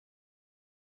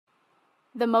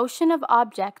The motion of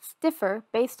objects differ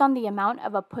based on the amount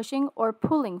of a pushing or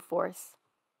pulling force.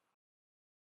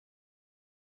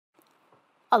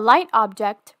 A light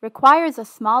object requires a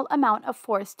small amount of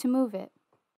force to move it.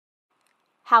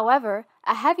 However,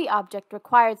 a heavy object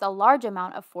requires a large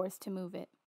amount of force to move it.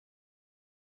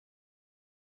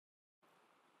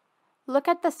 Look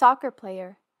at the soccer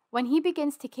player. When he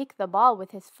begins to kick the ball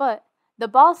with his foot, the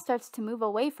ball starts to move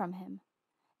away from him.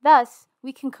 Thus,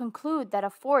 we can conclude that a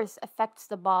force affects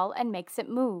the ball and makes it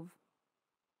move.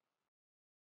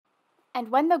 And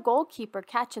when the goalkeeper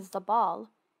catches the ball,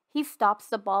 he stops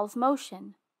the ball's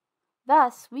motion.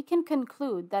 Thus, we can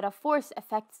conclude that a force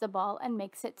affects the ball and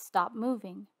makes it stop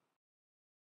moving.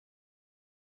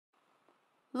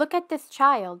 Look at this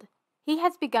child. He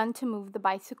has begun to move the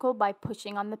bicycle by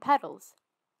pushing on the pedals.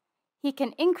 He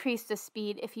can increase the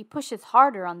speed if he pushes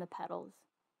harder on the pedals,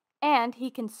 and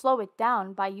he can slow it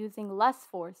down by using less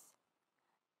force.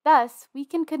 Thus, we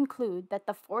can conclude that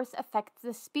the force affects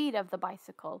the speed of the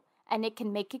bicycle, and it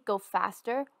can make it go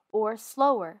faster or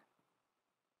slower.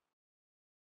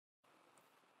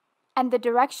 And the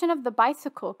direction of the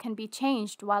bicycle can be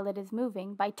changed while it is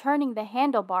moving by turning the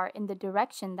handlebar in the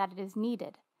direction that it is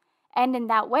needed, and in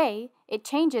that way, it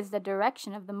changes the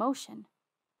direction of the motion.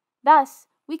 Thus,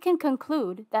 we can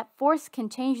conclude that force can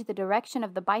change the direction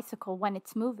of the bicycle when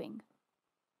it's moving.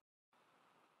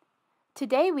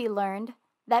 Today we learned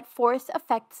that force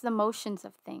affects the motions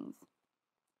of things.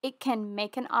 It can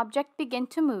make an object begin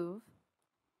to move,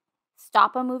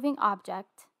 stop a moving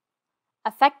object,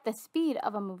 affect the speed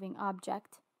of a moving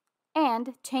object,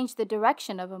 and change the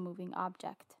direction of a moving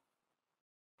object.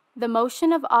 The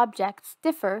motion of objects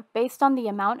differ based on the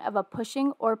amount of a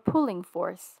pushing or pulling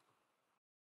force.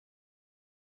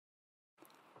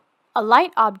 A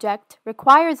light object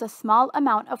requires a small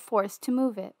amount of force to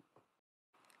move it.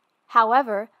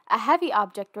 However, a heavy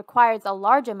object requires a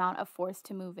large amount of force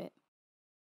to move it.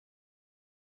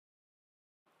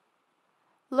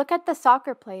 Look at the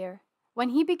soccer player. When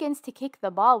he begins to kick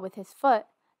the ball with his foot,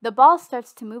 the ball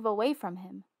starts to move away from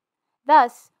him.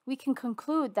 Thus, we can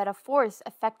conclude that a force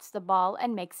affects the ball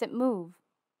and makes it move.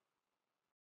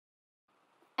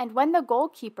 And when the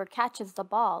goalkeeper catches the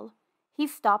ball, he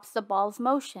stops the ball's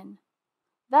motion.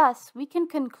 Thus, we can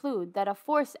conclude that a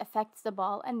force affects the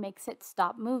ball and makes it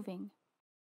stop moving.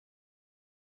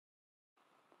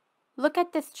 Look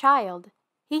at this child.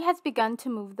 He has begun to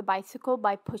move the bicycle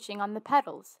by pushing on the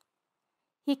pedals.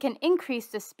 He can increase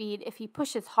the speed if he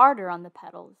pushes harder on the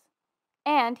pedals,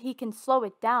 and he can slow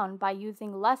it down by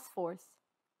using less force.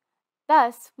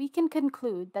 Thus, we can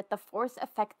conclude that the force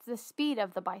affects the speed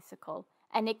of the bicycle,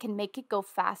 and it can make it go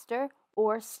faster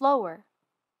or slower.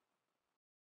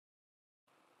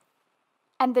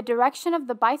 And the direction of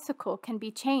the bicycle can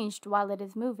be changed while it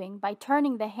is moving by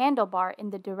turning the handlebar in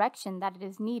the direction that it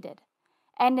is needed,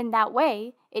 and in that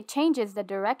way, it changes the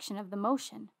direction of the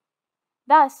motion.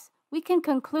 Thus, we can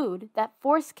conclude that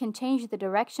force can change the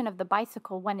direction of the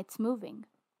bicycle when it's moving.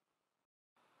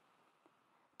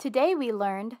 Today we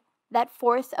learned that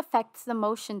force affects the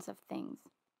motions of things.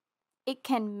 It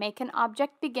can make an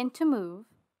object begin to move,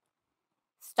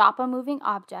 stop a moving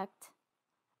object,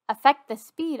 affect the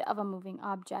speed of a moving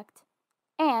object,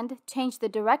 and change the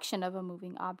direction of a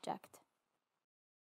moving object.